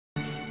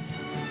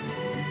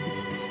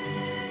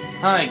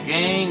Hi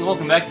gang,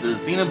 welcome back to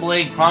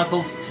Xenoblade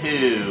Chronicles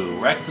 2,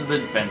 Rex's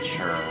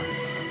Adventures.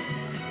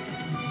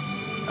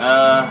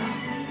 I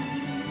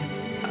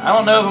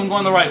don't know if I'm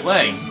going the right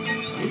way.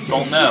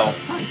 Don't know.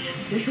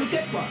 They shall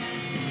get one.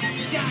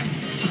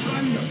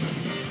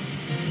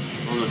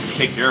 We'll just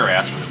kick your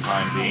ass for the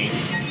time being.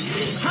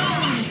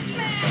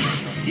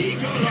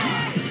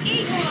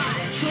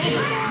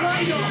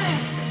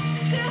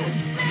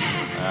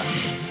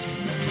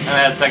 I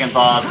had second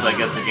thoughts, but I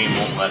guess the game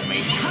won't let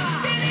me.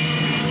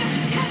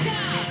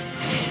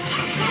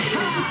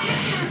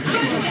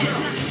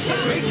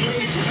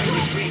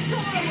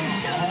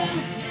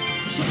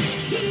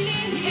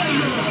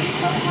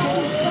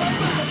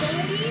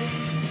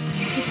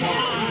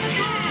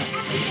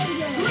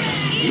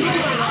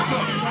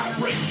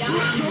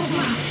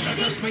 Let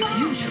us make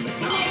use of it.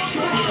 I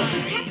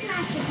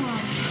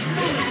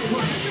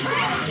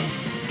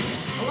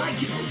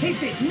like it.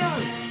 Hit it. No.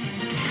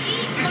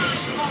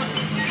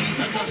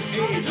 Let us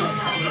aid.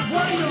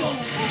 Why not?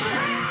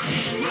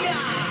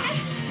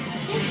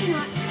 It's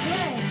not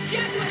good.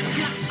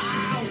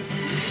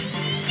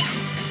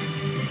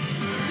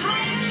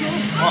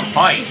 Come on,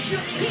 fight! Just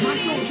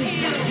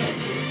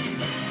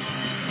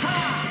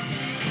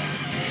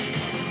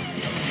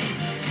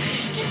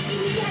give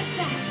me that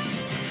side.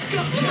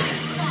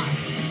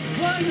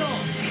 Why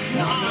not?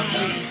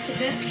 Taste the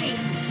pain.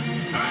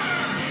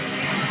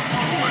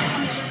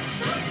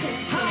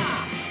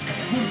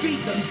 We'll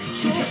beat them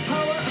with the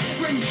power of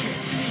friendship.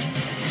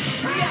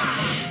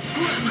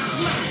 Grand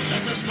smash.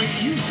 Let us make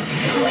use of it.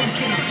 Everyone's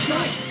getting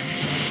sight.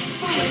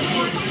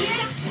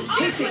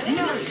 Hit it.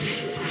 No.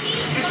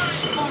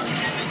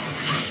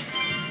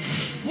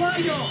 Why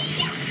not?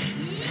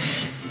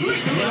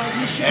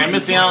 You're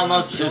missing out on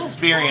this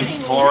experience,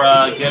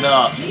 Tora. Get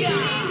up.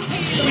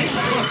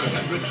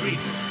 Retreat.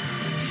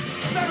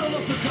 Barrel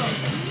uppercut.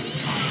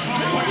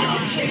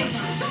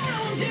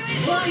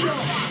 Why not?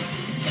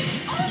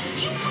 Are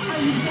you ready for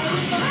having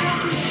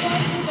a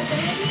fight with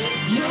abilities?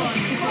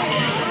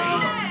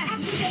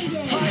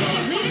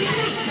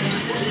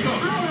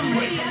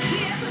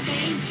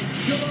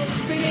 Double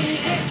spinning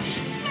edge.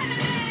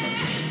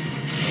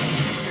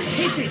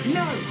 Hit it.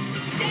 No.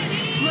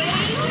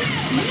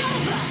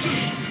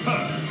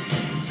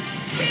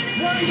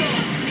 Why not?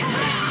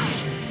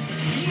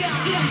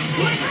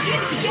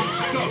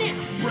 Stop.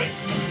 Break.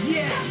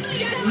 Yeah.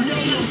 No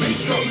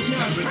mistakes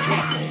can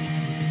retreat.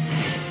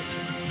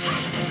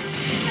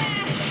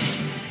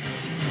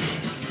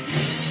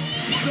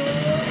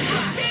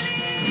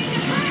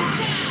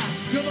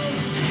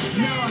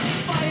 Now I'm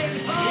fired.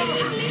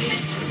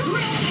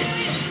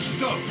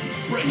 Stop.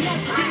 Break. Give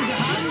us a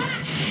hand.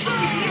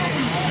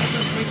 Let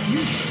us make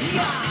use of it.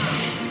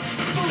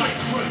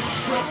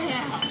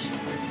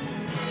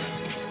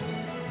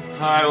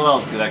 Alright, well, that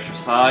was good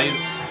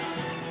exercise.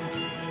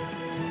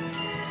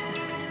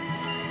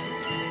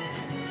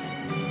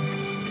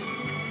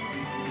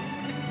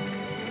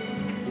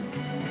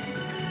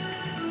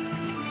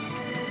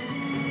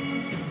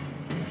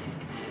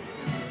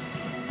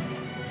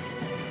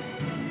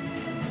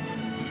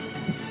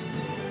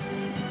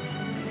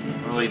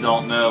 Really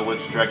don't know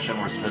which direction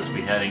we're supposed to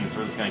be heading, so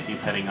we're just going to keep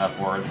heading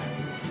upward.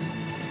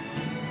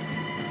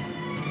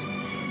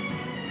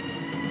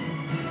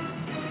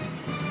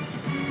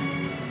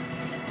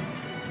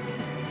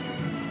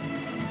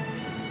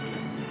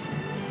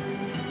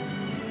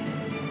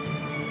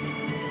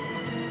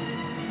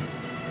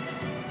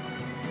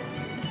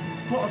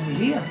 What have we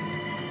here?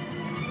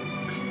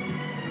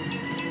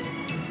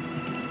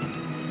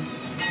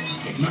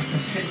 It must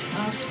have sensed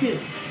our skill.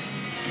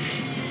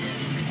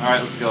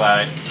 Alright, let's go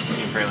at it.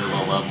 Seem fairly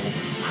low level.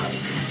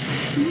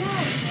 No,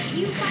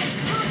 you fight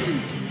copy.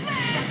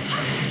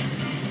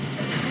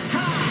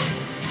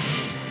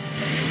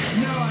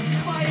 Now I'm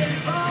fired.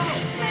 Oh!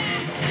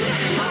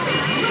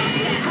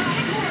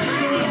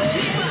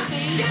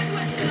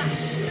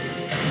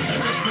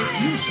 Let us make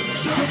use of it.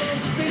 Double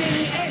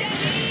spinning edge.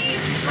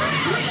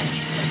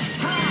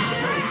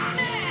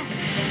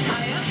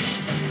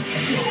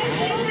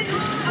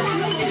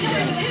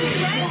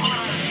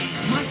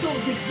 My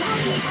thoughts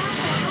exactly.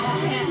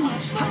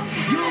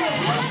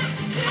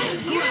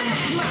 Grand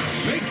smash.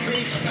 Make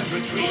haste and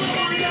retreat.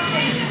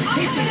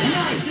 Hit it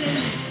now.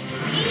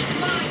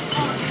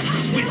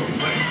 With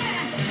way.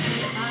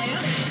 Why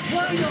not?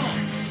 Why not?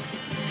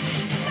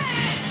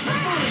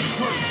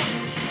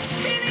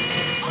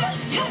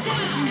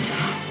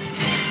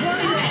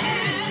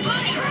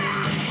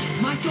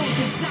 My thoughts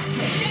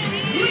exactly.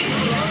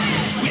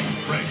 With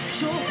break.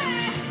 Sure.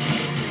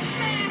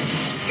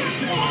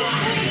 I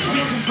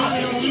wasn't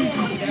planning on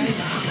losing today.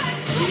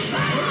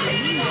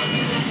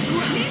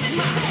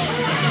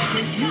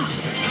 Make use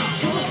of it.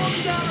 Sure.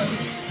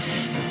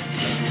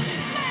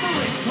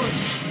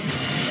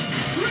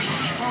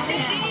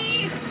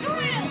 Steady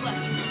drill.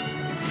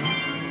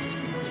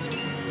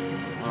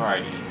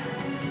 Alrighty.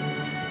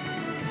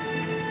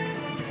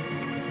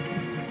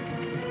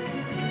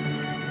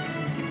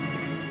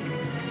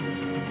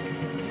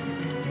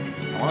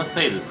 I want to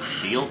say this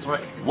feels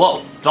right.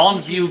 Whoa,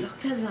 Dawnview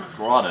Look at that.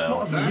 Grotto.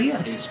 What That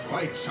here? is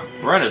quite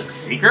something. We're in a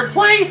secret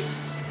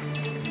place?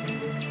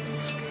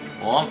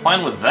 Well, I'm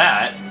fine with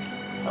that.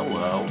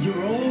 Hello.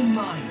 You're all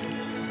mine.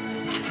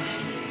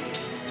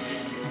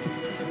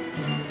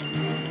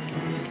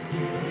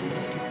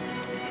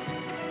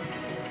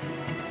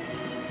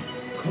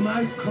 Come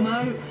out, come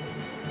out.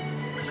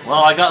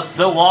 Well, I got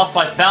so lost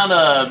I found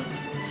a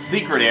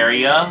secret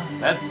area.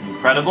 That's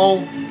incredible.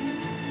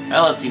 That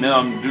lets you know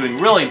I'm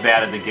doing really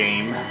bad at the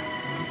game.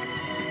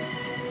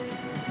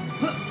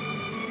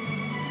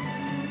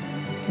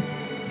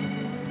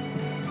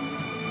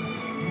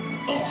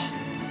 Oh,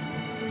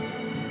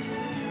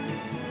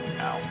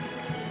 Ow.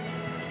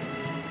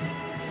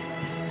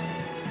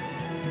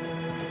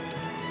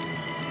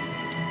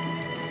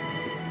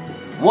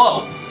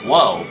 Whoa!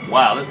 Whoa!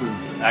 Wow, this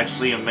is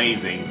actually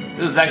amazing.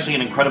 This is actually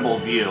an incredible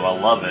view. I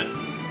love it.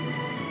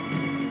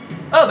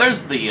 Oh,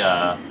 there's the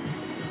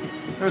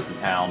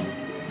town.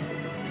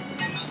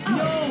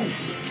 no!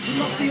 We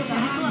lost the upper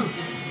hand.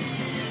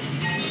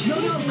 No,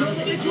 go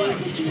this way.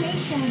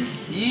 Situation.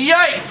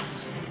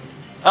 Yikes!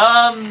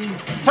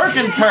 Turk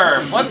and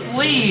Turf, let's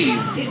leave!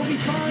 It'll be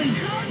fine.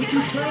 We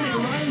can turn it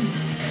around.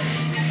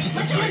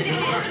 Let's turn to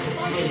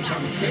Follow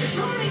Chum.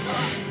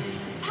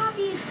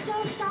 Poppy is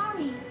so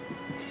sorry.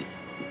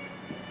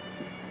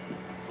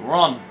 So we're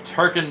on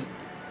Turk and...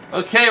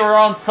 Okay, we're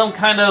on some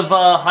kind of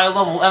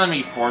high-level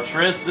enemy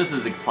fortress. This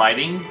is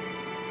exciting.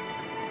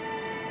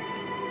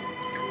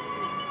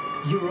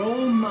 You're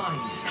all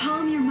mine.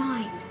 Calm your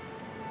mind.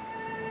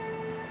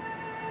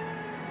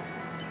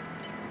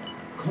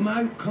 Come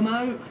out, come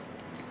out.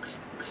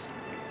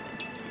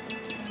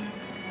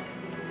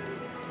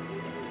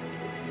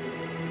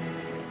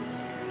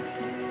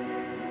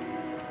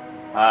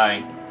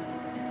 Hi.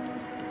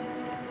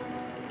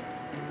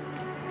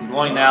 I'm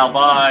going now,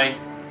 bye.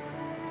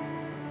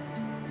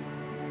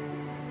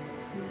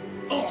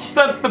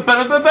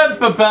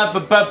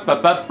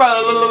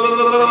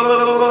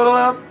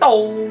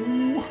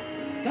 Oh.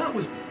 That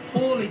was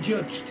poorly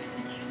judged.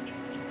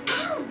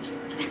 Ouch!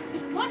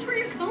 Watch where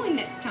you're going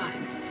next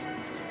time.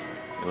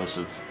 Let's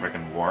just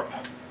frickin' warp.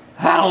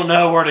 I don't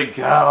know where to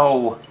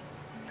go.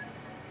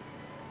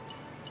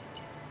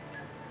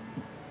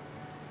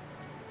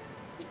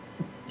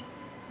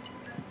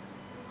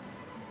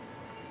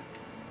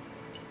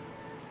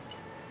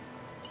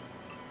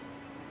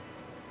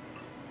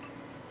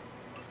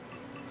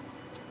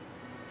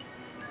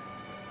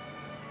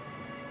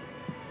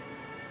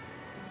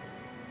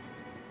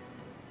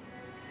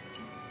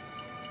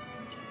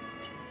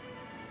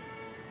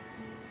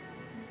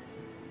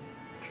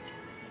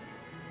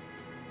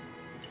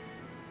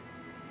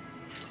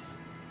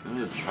 Go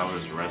to the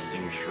Traveler's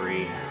Resting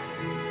Tree.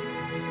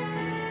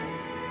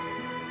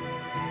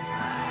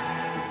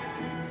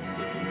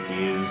 So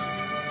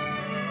confused.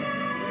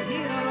 We're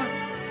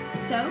here.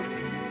 So,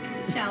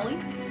 shall we?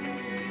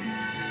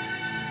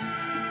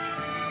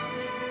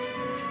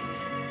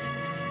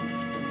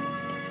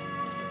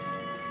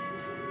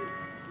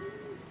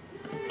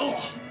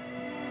 Oh.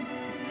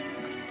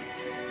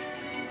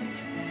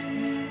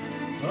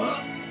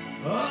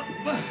 Up.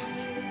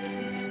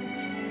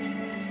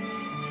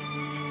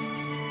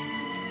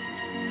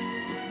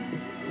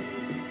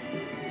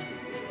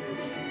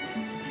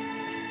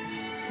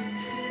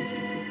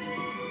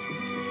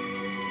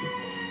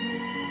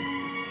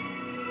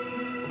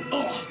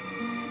 Oh.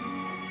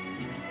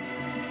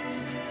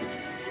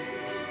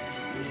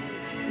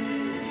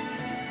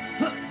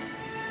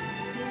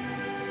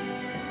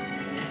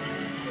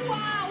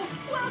 Wow!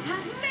 World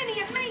has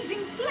many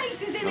amazing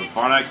places in The it!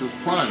 Farnax's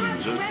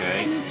Plunge,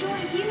 okay. Enjoy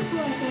view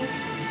for a bit.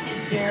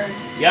 And Jared,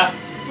 Yeah,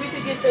 we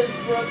could get those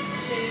Brooks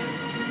shoes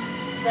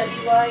that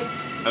you like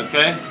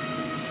okay.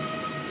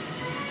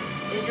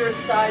 in your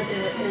size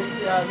and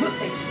we'll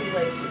take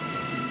shoelaces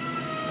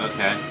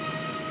Okay.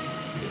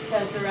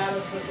 because they're out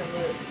of looking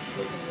good.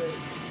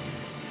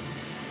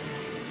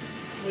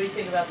 What do you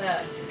think about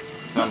that?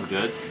 Sounds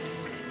good.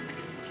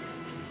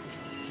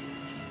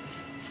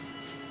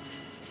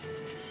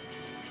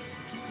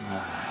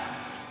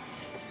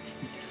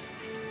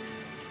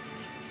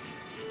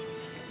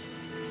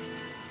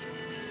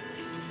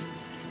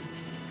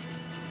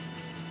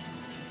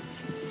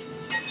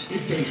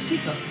 If they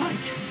seek a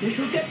fight, they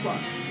shall get one.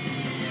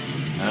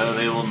 No,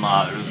 they will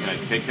not. They're just gonna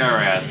kick our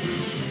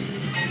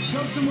asses.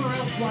 Go somewhere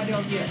else, why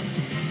don't you?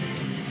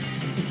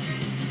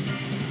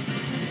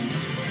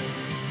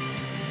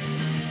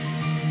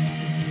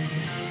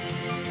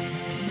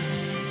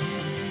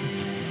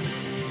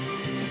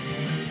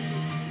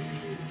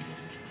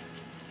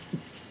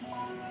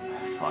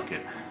 Fuck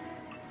it.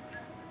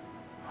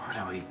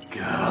 Where do we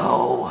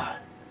go?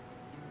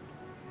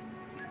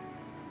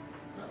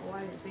 Why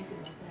are you thinking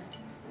about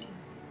that?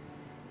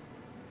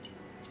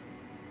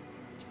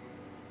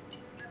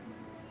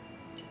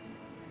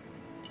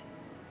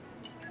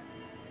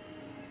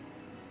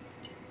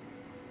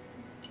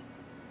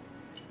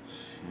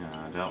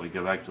 Yeah, I doubt we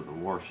go back to the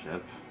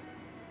warship.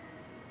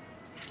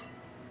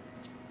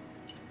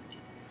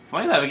 It's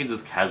funny that we can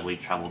just casually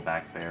travel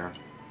back there.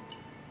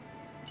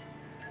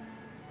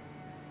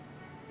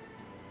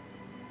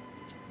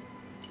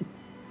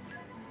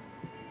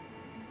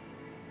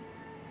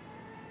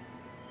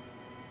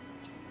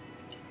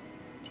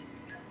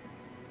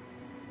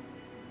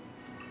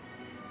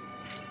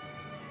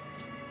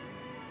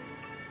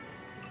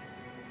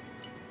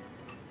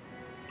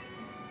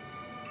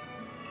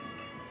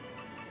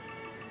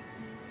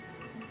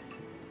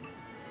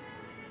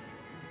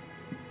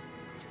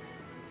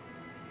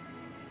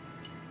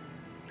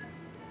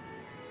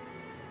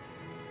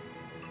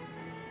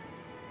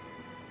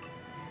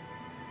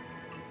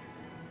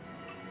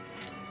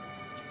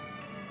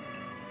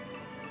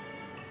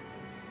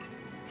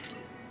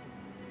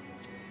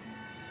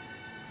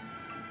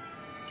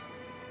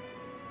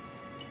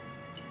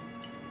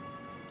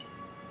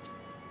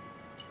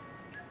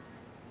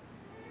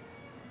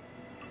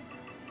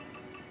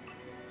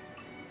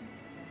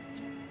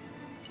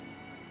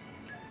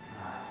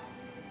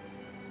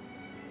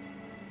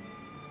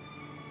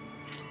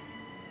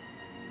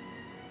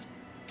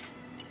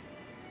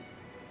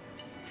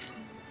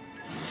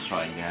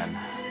 try again.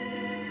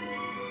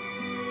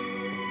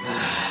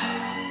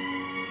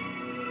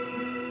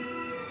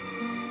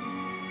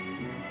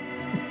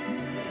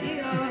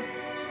 Yeah.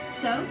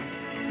 So,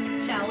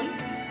 shall we?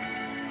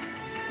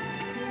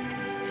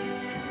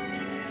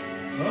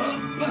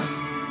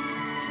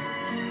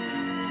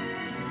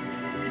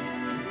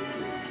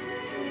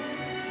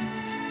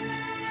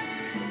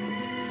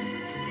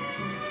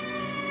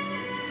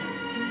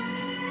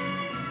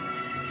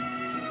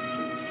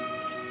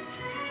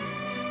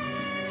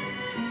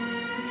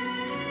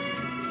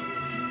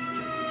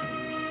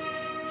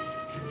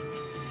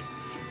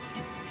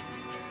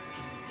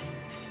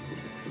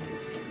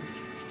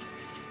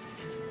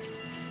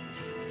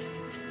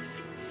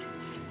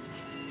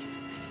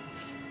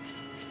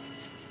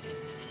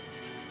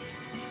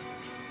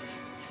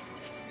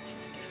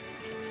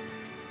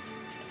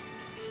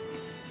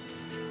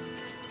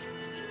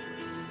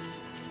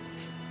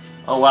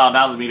 Oh wow,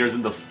 now the meter's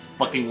in the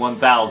fucking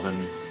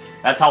 1000s.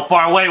 That's how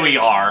far away we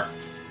are!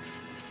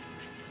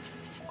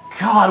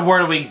 God, where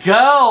do we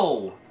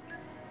go?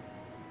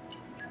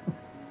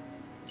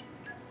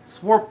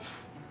 Let's warp...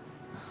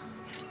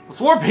 Let's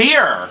warp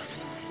here!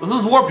 Let's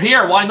just warp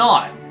here, why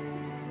not?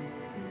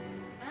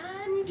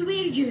 And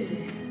we're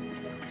you.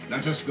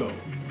 Let us go.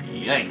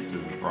 Yikes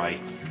is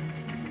right.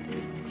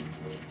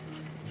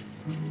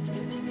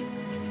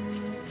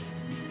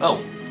 Oh,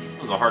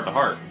 that was a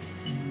heart-to-heart.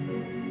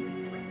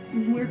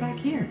 We're back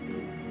here.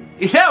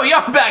 Yeah, we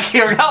are back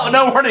here! Now I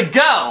know where to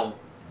go!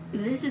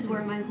 This is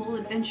where my whole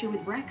adventure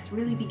with Rex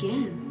really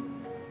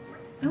began.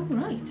 Oh,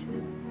 right.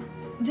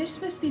 This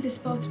must be the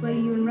spot where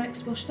you and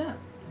Rex washed up.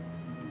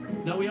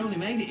 No, we only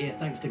made it here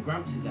thanks to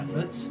Gramps'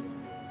 efforts.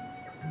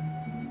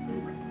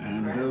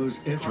 And those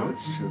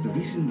efforts are the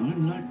reason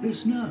I'm like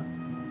this now.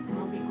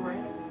 I'll be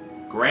great.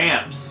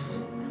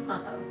 Gramps.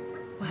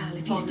 Well,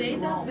 if you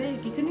stayed that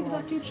big, you couldn't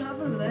exactly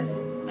travel with us.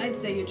 I'd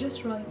say you're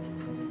just right.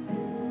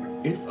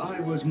 If I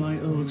was my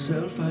old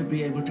self, I'd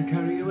be able to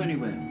carry you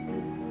anywhere.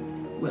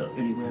 Well,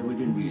 anywhere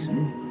within reason.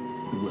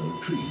 The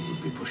World Tree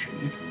would be pushing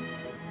it.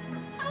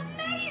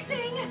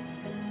 Amazing!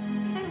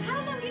 So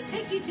how long did it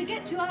take you to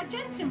get to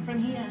Argentum from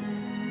here?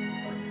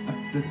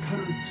 At the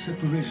current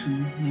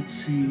separation, let's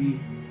see,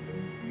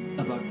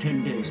 about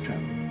 10 days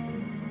travel.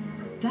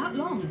 That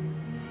long?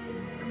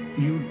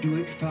 You do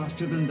it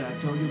faster than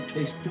that, or you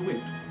taste the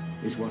whip,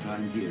 is what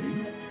I'm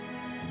hearing.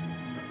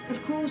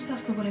 Of course,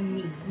 that's not what I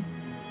mean.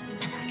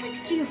 But that's like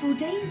 3 or 4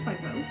 days by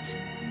boat.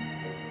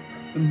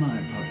 My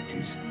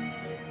apologies.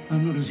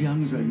 I'm not as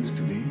young as I used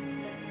to be.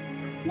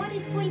 What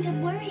is point of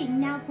worrying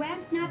now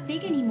Grab's not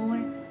big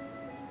anymore?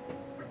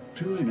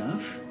 True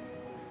enough.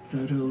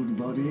 That old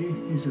body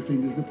is a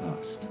thing of the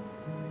past.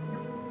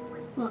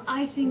 Well,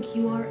 I think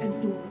you are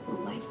adorable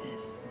like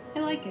this. I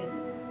like it.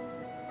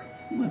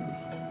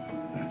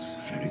 Well, that's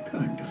very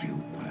kind of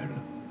you,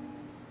 Pyra.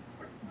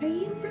 Are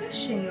you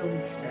blushing,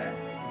 oldster?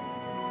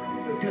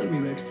 Tell me,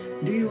 Rex,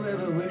 do you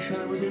ever wish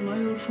I was in my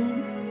old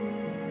form?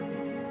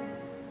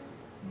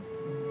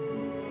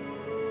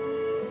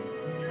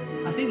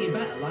 I think you're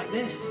better like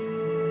this.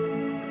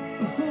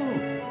 Oh,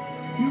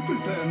 you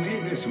prefer me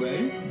this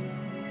way?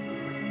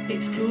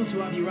 It's cool to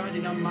have you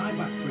riding on my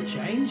back for a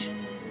change.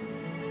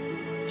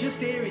 Just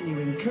hearing you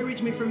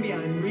encourage me from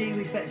behind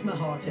really sets my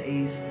heart at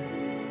ease.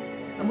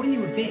 And when you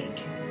were big,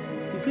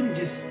 we couldn't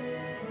just,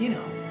 you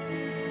know,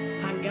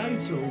 hang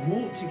out or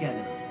walk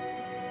together.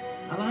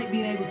 I like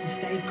being able to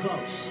stay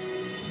close.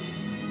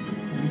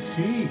 I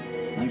see.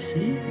 I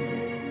see.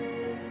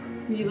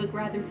 You look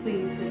rather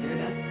pleased,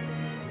 Deserta.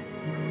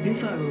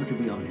 If I were to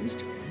be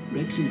honest,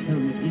 Rex's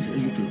helmet is a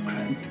little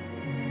cramped.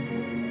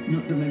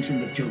 Not to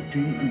mention the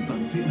jolting and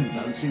bumping and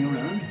bouncing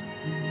around.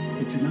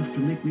 It's enough to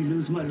make me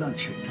lose my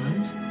lunch at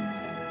times.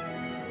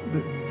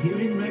 But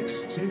hearing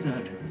Rex say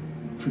that,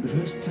 for the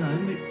first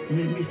time, it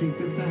made me think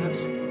that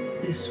perhaps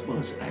this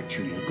was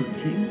actually a good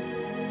thing.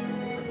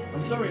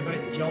 I'm sorry about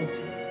the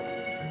jolting.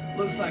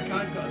 Looks like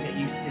I've got to get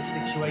used to this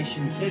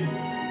situation too.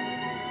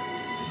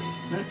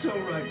 That's all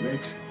right,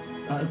 Rex.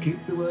 I'll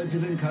keep the words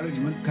of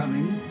encouragement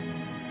coming.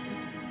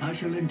 I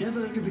shall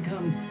endeavour to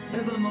become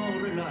ever more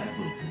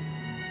reliable.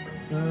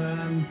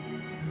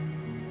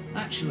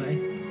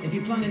 Actually, if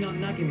you're planning on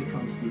nagging me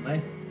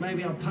constantly,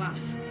 maybe I'll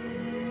pass.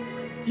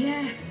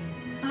 Yeah,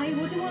 I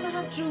wouldn't want to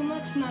have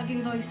Drumlock's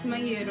nagging voice in my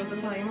ear all the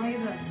time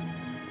either.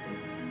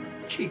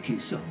 Cheeky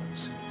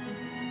souls.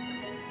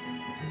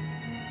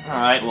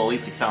 Alright, well at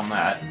least we found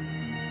that.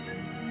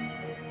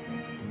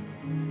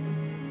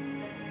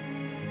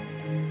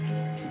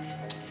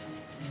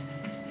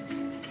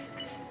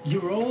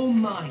 You're all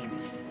mine.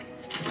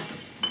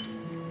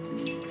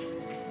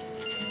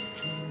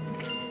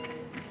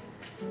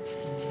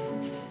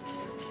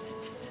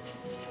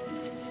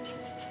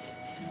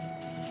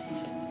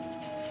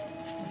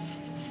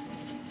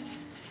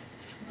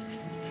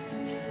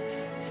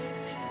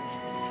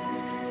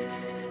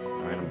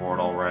 Alright, I'm bored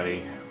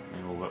already.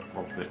 Maybe we'll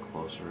get a bit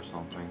closer or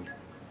something.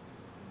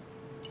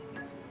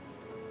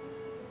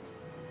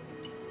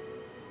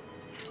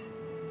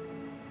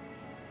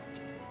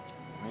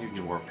 Maybe we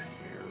can warp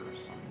here or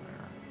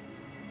somewhere.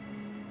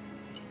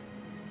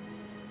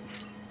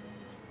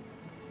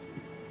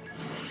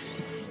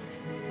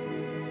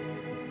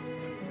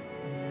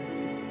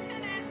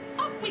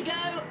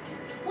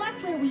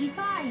 What will we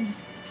find?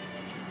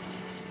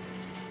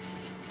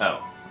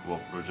 Oh,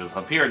 well, we're just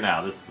up here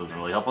now. This doesn't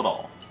really help at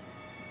all.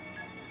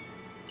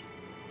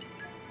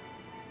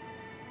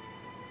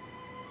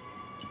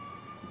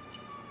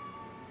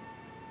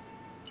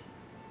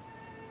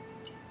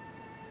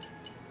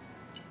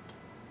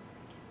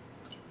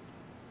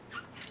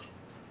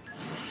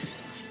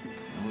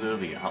 We'll go to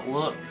the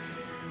outlook.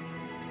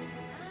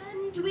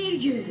 And we're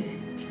you.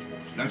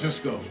 Let us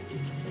go.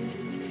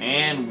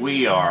 And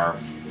we are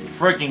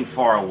freaking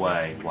far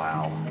away.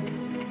 Wow.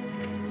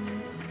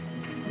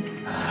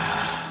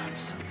 I'm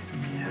so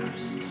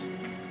confused.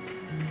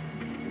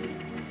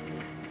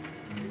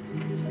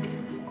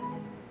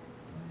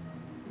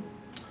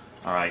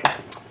 Alright.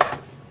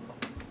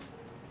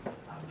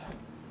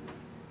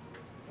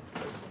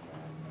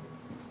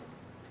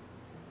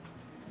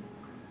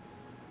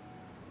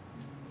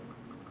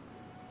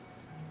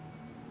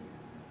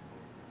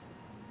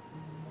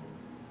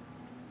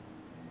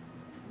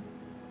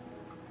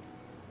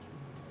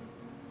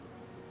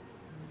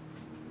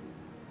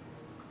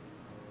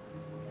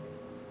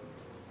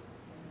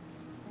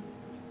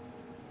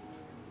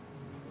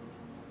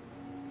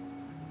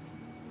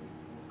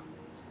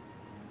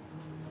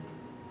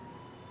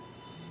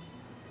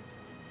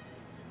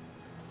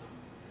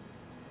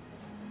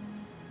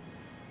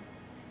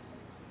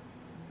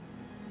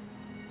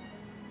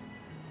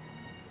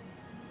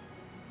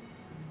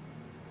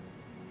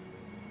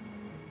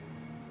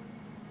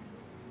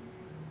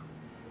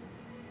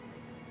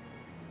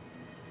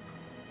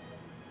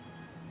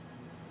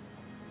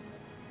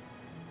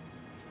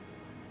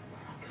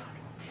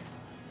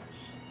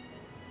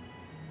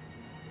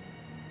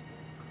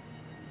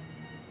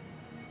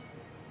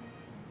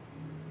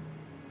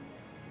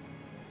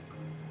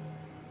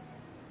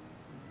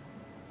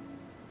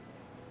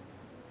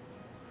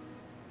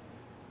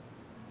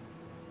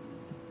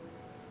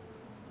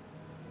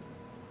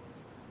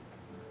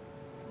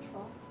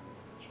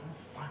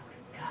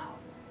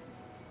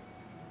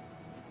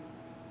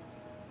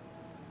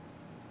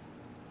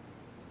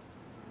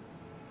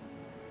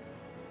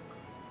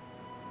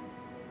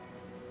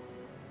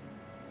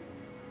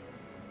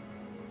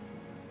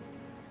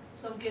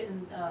 So I'm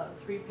getting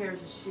 3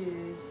 pairs of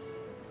shoes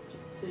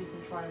so you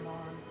can try them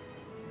on.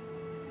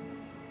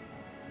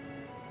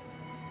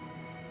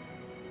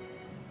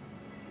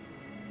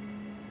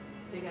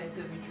 They got a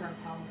good return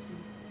policy.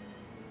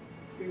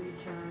 3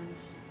 returns.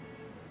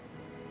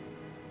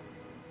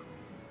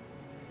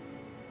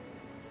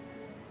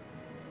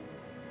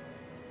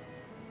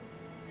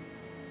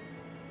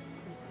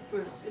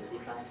 For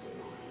 65 days.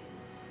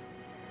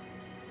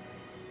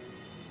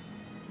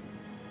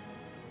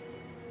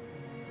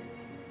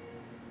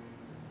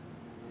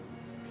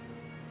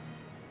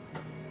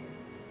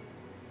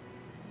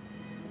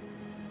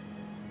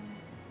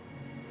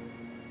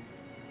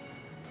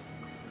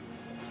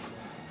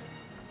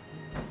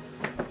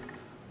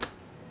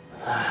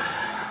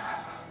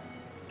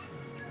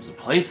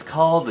 Place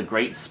called the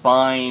Great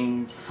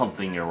Spine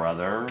something or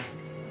other.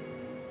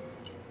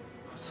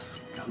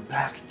 Let's go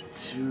back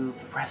to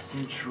the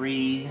resting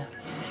tree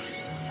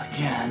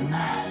again.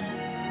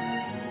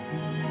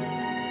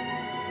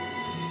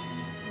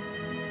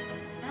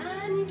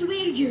 And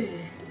we're you.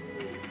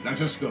 Let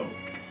us go.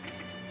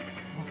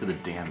 Look at the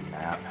damn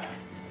map.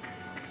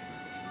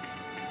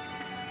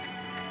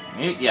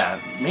 Maybe, yeah,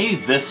 maybe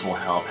this will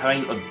help,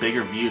 having a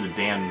bigger view of the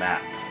damn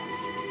map.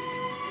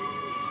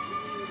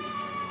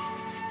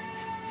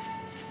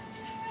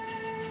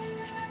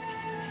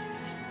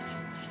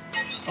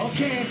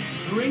 Okay,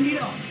 bring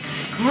it on.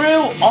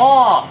 Screw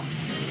off!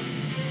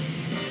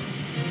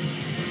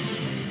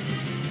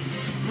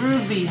 Screw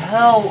the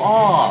hell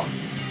off!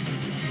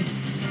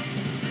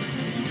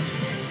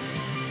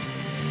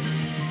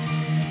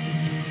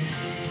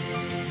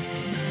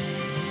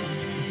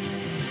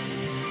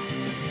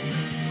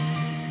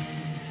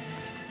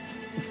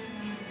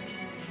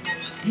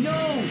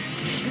 No!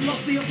 You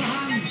lost the upper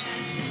hand.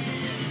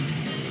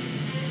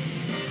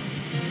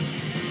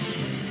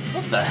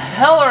 What the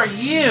hell are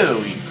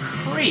you, you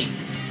creep?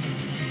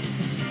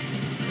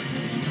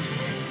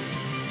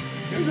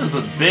 You're just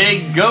a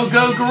big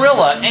go-go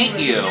gorilla, ain't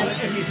you?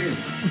 Everything.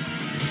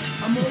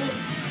 I'm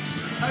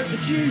all out the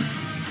juice.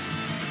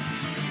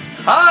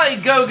 Hi,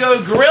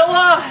 go-go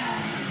gorilla!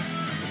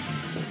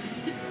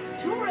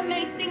 Tora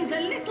made things a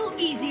little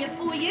easier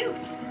for you.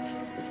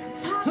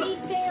 Poppy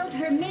failed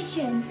her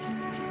mission.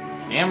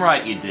 Damn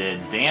right you did.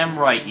 Damn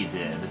right you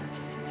did.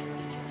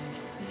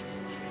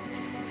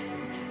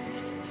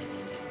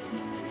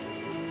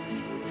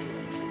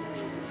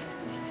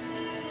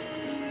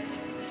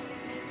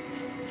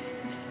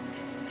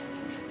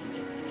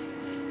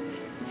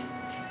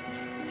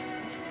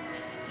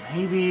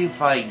 Maybe if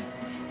I...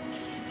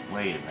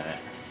 Wait a minute.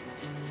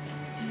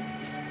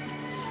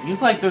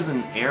 Seems like there's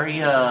an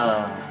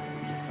area...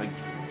 If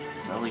I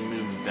suddenly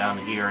move down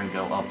here and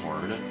go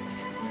upward.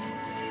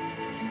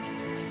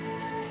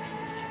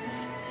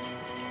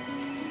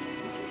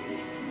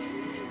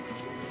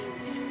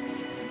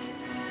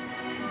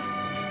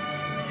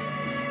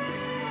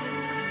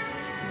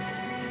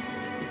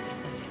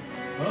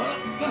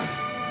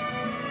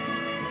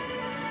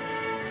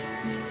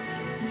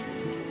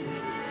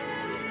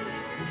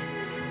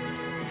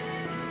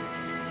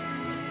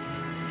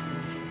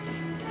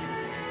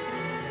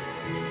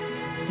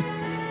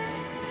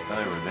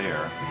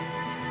 here?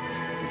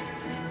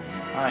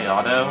 Hi,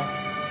 Otto.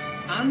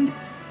 And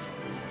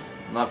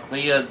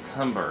Nuclea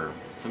Timber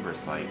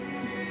Site.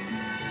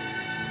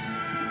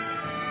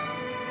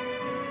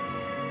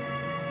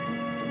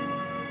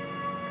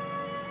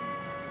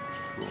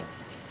 Cool.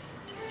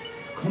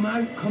 come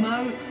out, come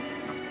out.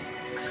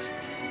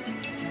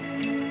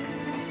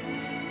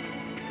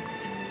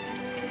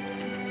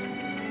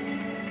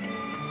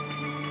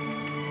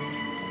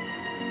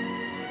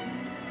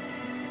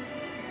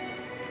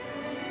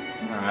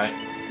 Alright.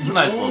 It's a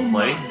nice little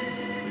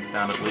place. We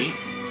found at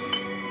least.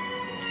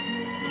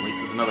 At least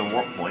there's another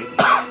warp point.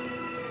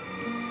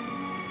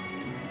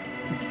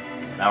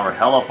 Now we're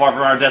hella far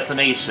from our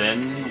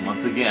destination,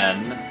 once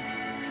again.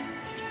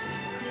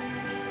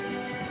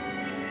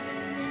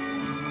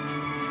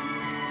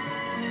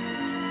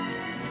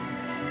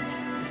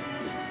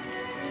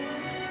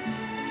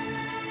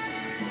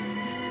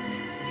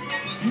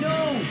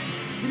 No!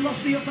 We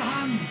lost the upper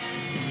hand.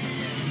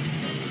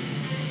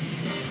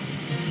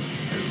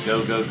 There's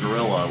Go-Go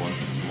Gorilla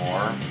once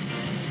more.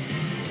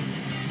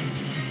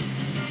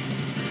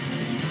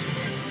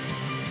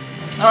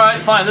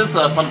 Alright, fine, this is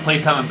a fun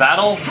place having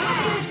battle.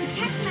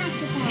 Protect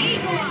Master Ball.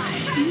 Eagle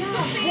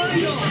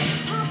Eye.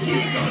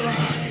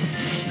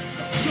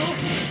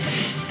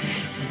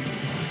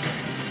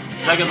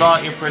 Second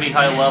thought, you're pretty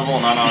high level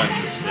and I'm not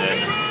interested.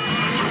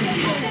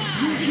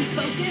 Losing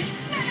focus.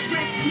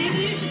 Rex, maybe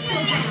you should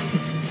slow down.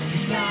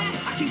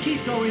 Nah, I can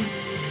keep going.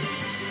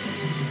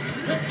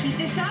 Let's keep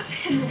this up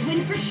and we'll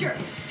win for sure.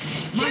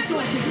 My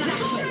thoughts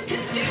exactly.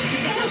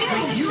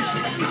 You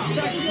should have been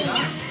thanks for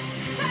that.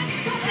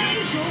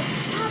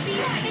 I'll be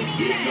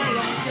spinning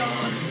Well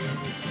done.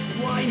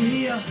 Why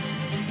here?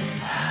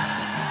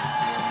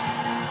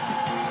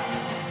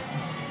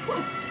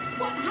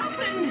 What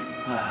happened?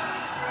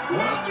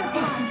 Master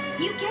Bomb,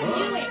 you can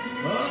do it.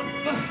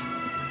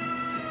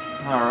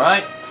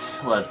 Alright,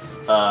 let's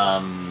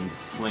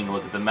swing a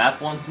look at the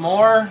map once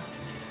more.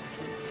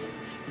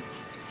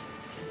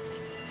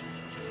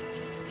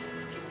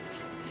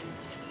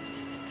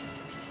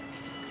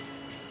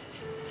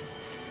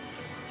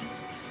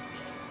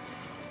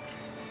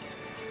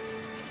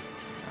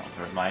 I'll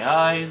turn my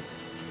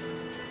eyes.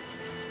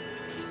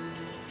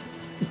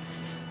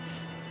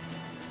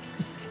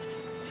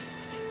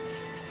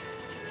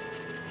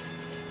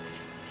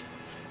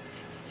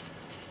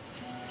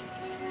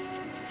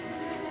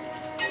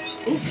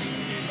 Oops,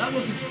 that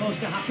wasn't supposed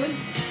to happen.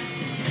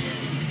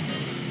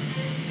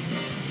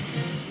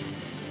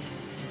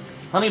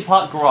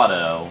 Honeypot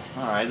Grotto.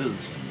 Alright, this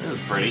is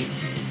pretty.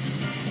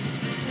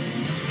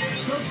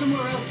 Go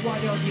somewhere else, why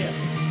don't you?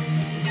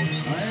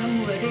 I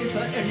am ready for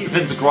If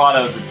anything. it's a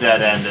grotto, it's a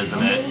dead end,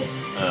 isn't it?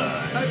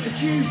 Out the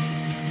juice.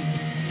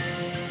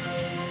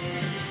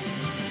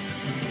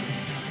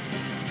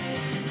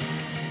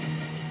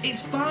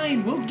 It's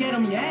fine, we'll get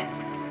him yet.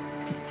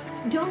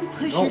 Don't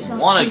push I don't yourself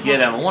want to too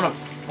get hard. him. I want to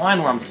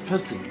find where I'm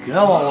supposed to go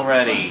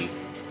already.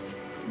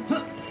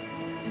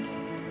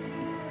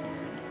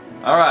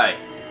 Alright,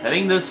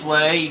 heading this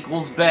way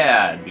equals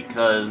bad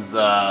because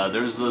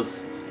this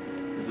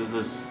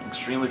is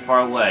extremely far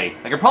away.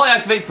 I could probably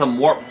activate some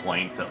warp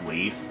points at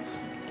least.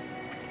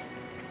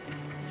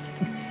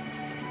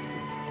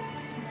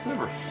 What's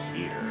over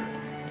here?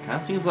 Kind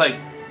of seems like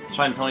it's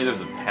trying to tell me there's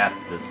a path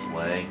this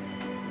way.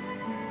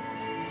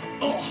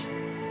 Oh,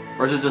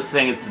 Or is it just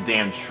saying it's the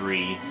damn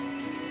tree?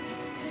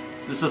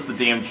 It's just the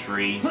damn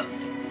tree.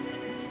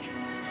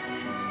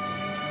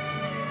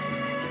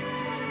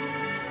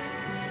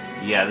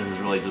 Yeah, this is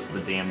really just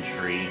the damn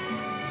tree.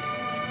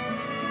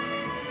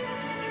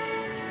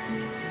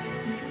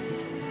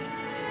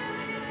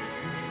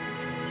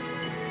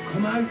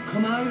 come out,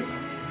 come out.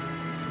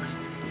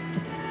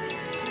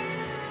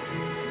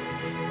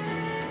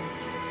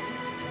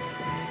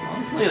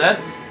 Honestly,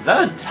 is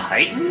that a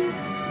Titan?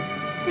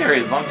 This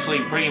area is actually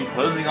pretty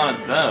imposing on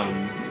its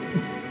own.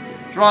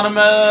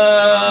 Geronimo!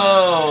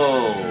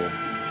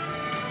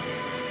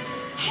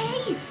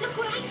 Hey, look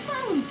what I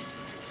found.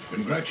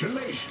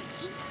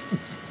 Congratulations.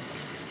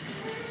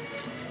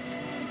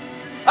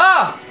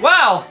 Ah!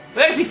 Wow!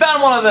 We actually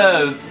found one of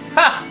those!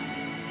 Ha!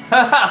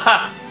 Ha ha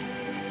ha!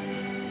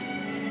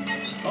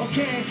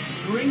 Okay,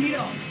 bring it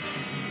on.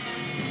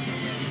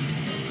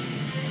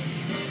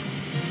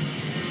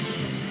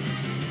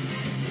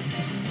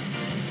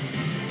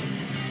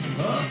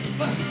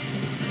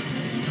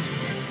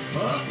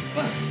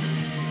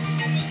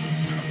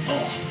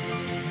 Oh.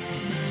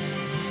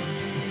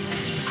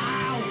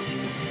 Ow.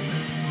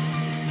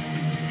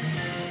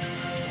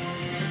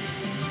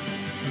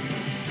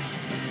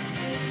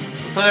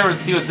 Let's head over and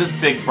see what this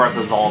big berth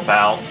is all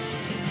about.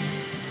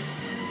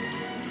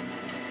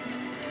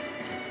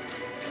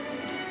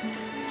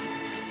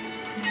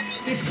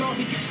 This can't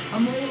be.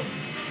 I'm all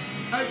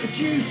out of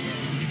juice.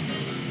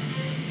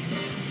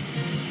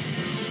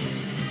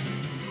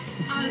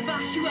 I'll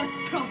bash you up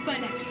proper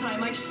next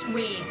time, I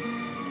swear.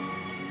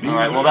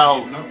 Alright, well that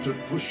was... Not to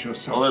push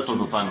yourself Well, this was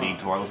a too fun hard.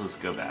 detour. Let's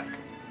just go back.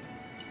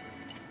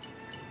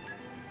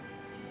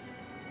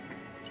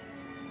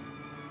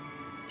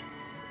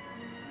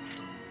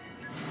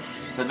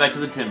 Head back to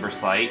the timber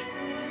site.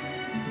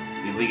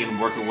 See if we can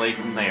work away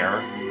from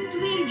there.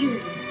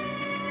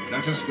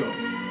 Let us go.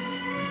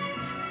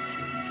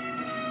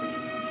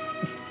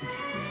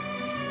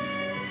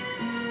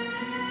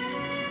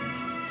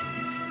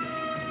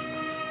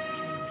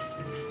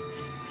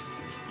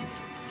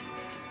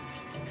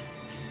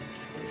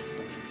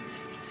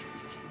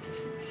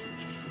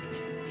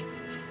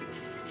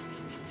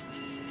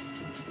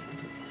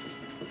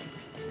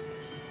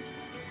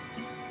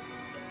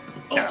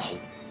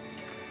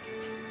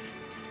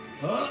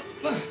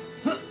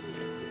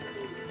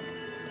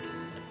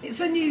 It's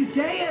a new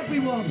day,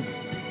 everyone!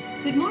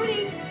 Good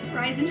morning.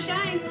 Rise and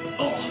shine.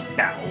 Oh,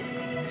 ow.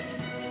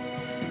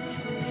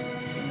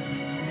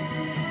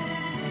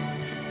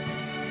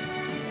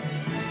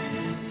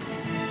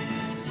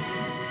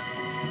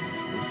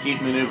 Just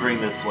keep maneuvering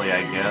this way,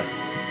 I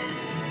guess.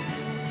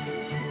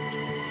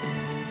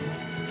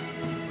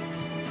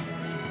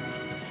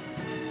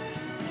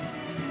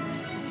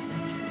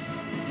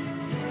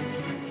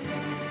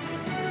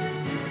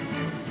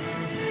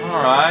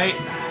 Alright.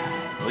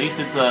 At least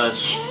it's a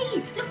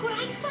Hey, look what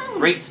I found.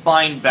 great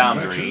spine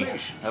boundary.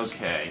 Congratulations.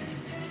 Okay.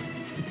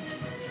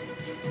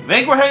 I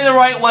think we're heading the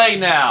right way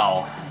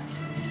now.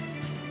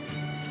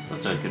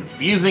 Such a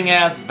confusing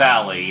ass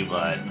valley,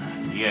 but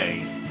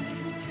yay.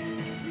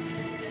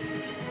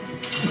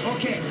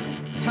 Okay,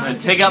 I'm time gonna to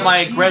take out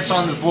my take aggression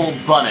on this little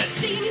bunnet.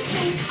 Stay in your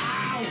place.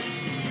 Ow!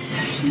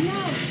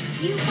 No,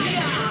 you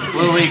fight. It's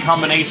literally a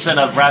combination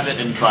of rabbit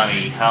and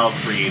bunny. How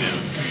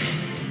creative.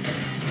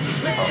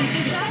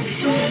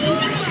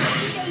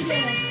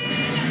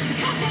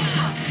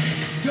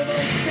 Double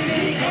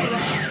spinning error!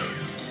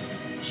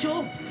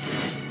 Sure.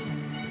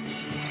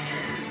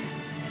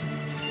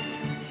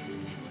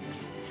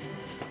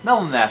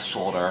 Melon Ash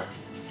shoulder.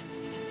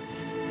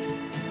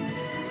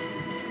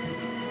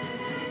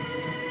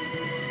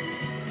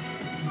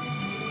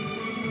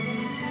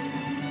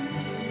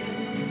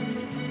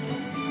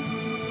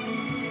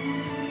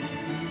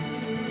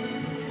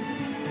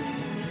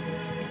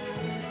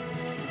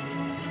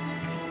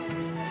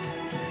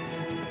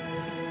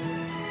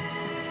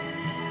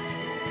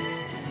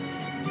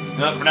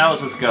 No, for now,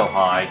 let's just go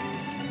high.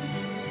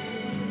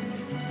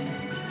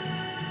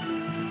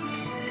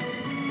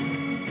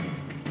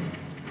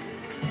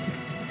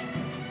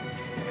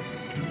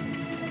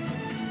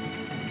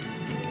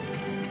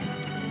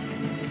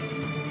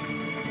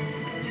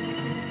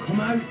 Come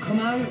out, come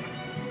out.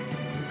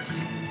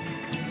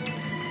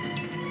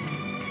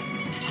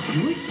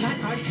 You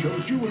attack I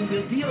showed you and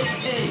we'll be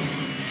okay.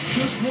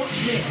 Just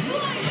watch this.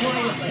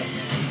 Quietly.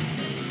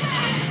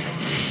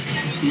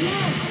 No,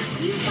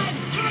 you fight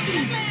Poppy.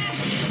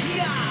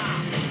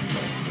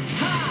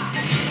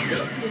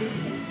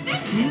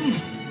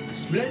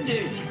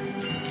 Splendid.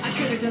 I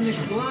could have done this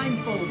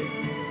blindfolded.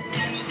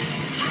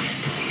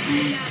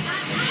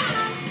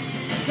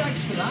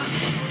 Thanks for that.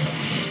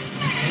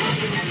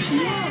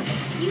 No,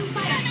 you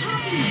fight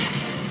Poppy.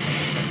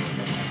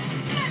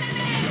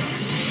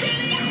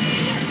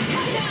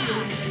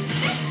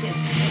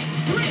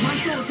 My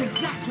thoughts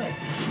exactly.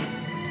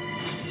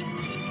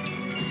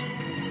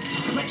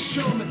 Let's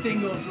show him a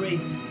thing or three.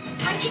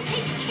 I can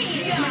take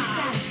care of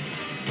myself.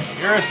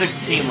 You're a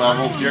 16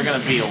 level, so you're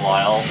gonna be a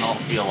while. I don't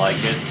feel like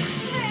it.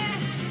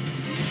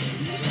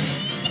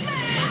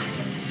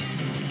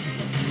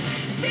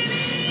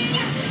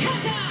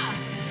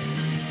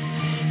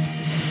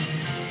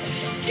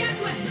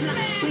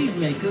 We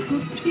make a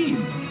good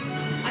team.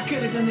 I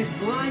could have done this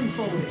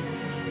blindfolded.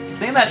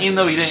 Saying that even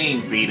though he didn't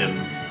even beat him.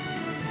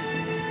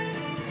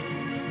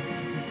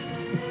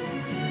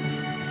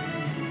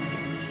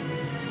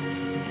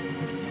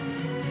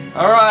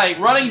 Alright,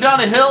 running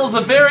down a hill is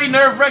a very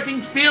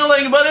nerve-wracking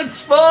feeling, but it's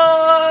fun!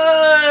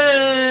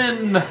 I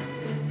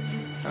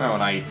remember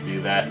when I used to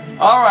do that.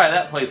 Alright,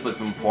 that place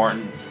looks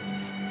important.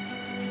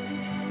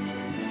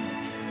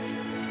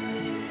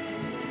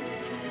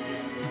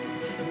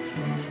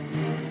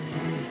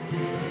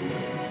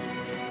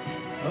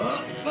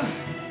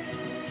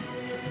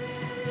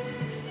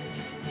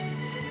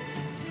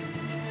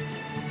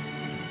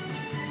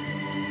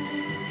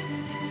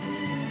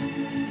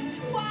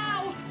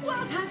 Wow!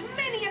 World has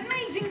many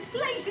amazing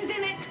places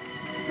in it!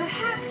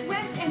 Perhaps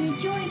rest and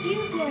enjoy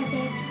view for a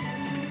bit.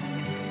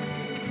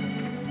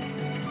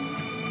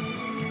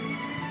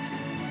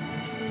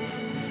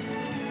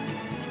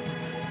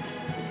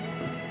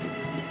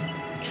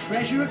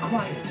 Treasure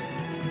acquired.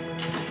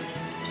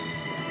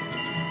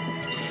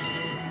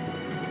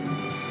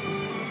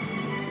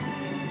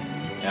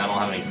 Yeah, I don't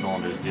have any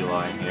cylinders, do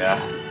I? Yeah,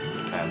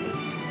 kind of.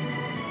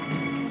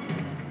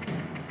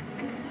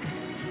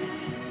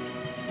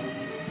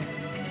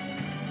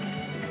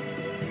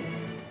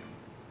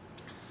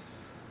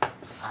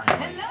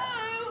 Finally.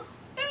 Hello?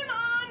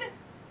 Umon!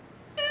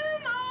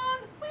 Umon!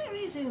 Where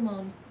is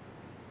Umon?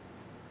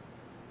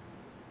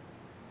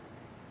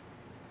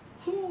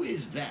 Who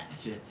is that?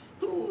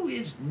 Who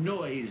is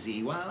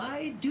noisy while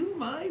I do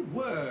my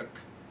work?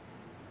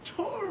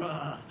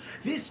 Tora,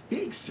 this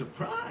big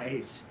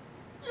surprise.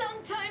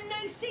 Long time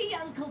no see,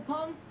 Uncle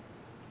Pom.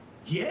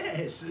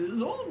 Yes, a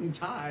long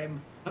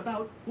time.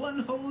 About 1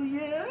 whole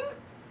year?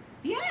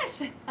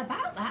 Yes,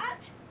 about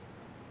that.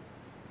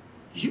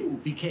 You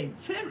became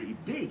very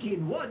big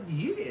in 1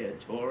 year,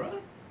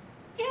 Tora.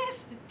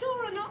 Yes,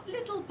 Tora not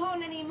Little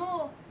Pon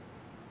anymore.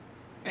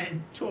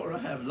 And Tora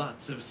have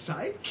lots of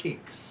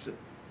sidekicks.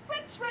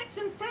 Rex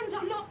and friends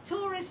are not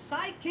Tora's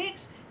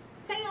sidekicks.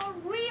 They are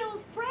real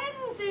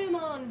friends,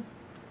 Oomon.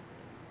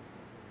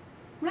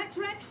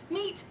 Rex,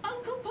 meet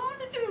Uncle Pon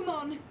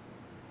Oomon.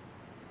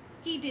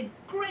 He did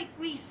great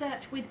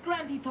research with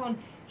Grampy Pon.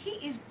 He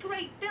is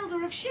great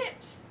builder of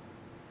ships.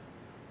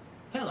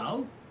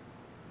 Hello.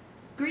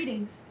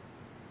 Greetings.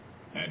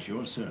 At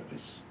your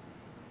service.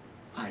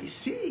 I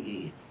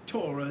see.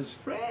 Tora's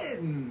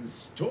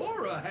friends.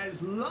 Tora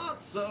has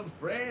lots of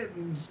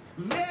friends.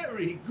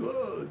 Very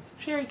good.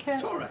 Sherry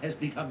Cat. Tora has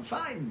become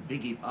fine,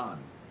 Biggie Pon.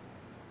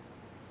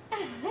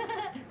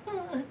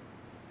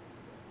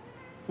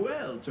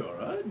 Well,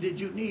 Tora, did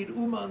you need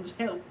Oomon's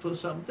help for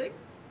something?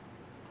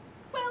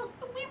 Well,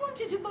 we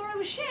wanted to borrow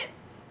a ship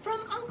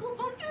from Uncle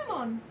Pon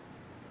Oomon.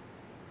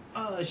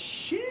 A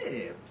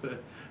ship?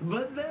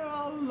 But there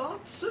are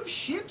lots of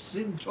ships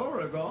in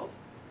Toragov.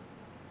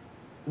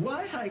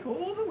 Why hike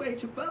all the way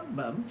to Bum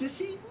Bum to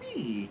see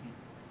me?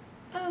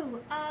 Oh,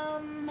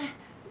 well...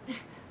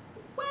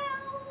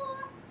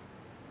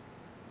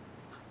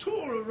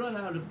 Tora run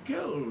out of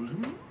gold,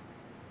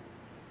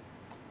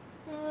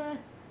 hmm?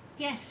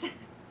 Yes.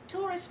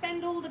 Tora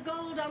spend all the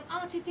gold on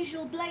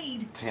artificial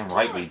blade. Damn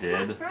right Tora we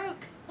did. flat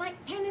broke,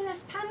 like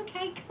penniless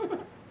pancake.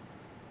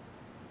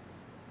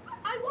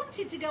 I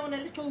wanted to go on a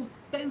little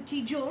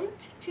boaty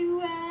jaunt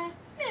to,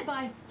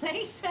 nearby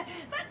place,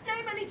 but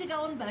no money to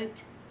go on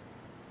boat.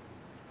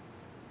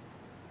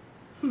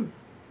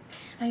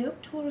 I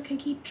hope Tora can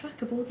keep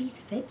track of all these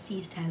fibs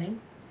he's telling.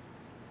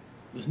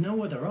 There's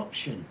no other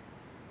option.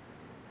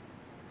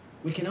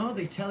 We can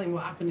hardly tell him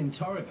what happened in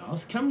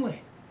Toragos, can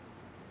we?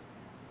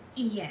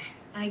 Yeah,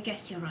 I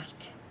guess you're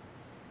right.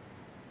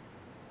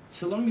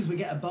 So long as we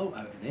get a boat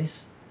out of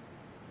this.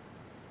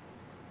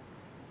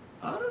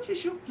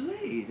 Artificial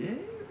blade,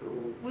 eh?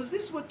 Was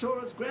this what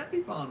Tora's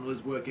Grampy Pon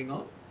was working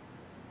on?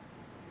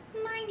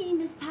 My name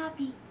is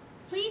Poppy.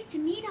 Pleased to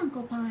meet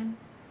Uncle Pon.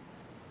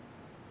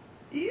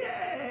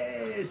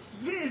 Yes,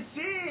 this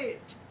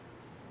it!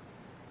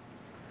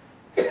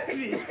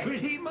 This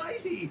pretty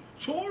mighty!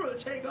 Tora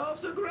take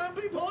after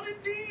Grampy Pon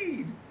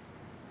indeed!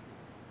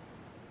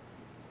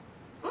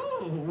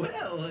 Oh,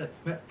 well,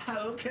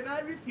 how can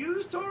I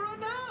refuse Tora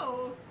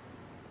now?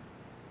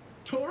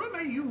 Tora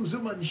may use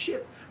Oomon's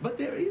ship, but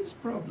there is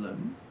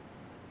problem.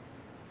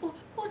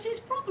 What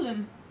is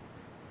problem?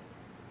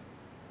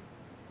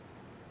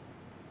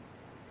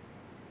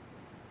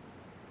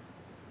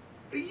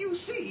 You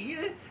see,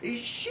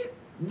 ship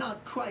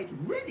not quite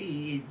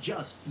ready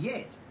just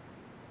yet.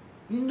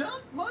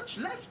 Not much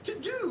left to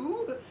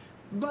do,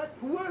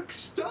 but work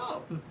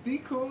stop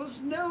because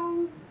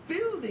no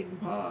building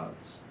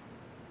parts.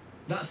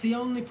 That's the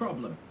only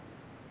problem.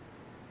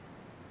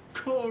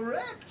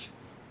 Correct.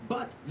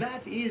 But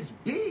that is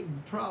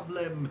big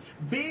problem.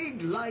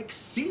 Big like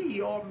sea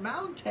or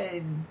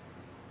mountain.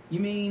 You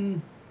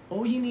mean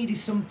all you need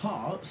is some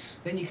parts,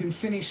 then you can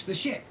finish the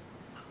ship?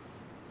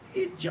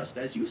 It's just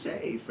as you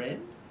say,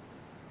 friend.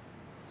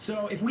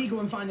 So if we go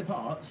and find the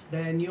parts,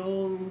 then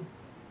you'll...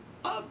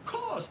 Of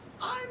course.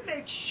 I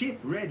make ship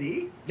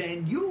ready,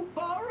 then you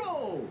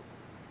borrow.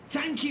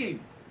 Thank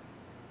you!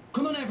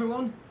 Come on,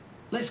 everyone.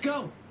 Let's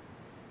go.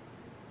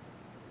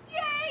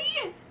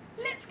 Yay!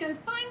 Let's go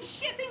find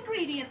ship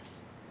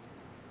ingredients.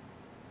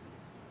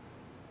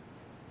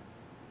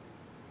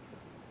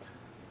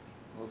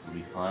 This will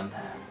be fun.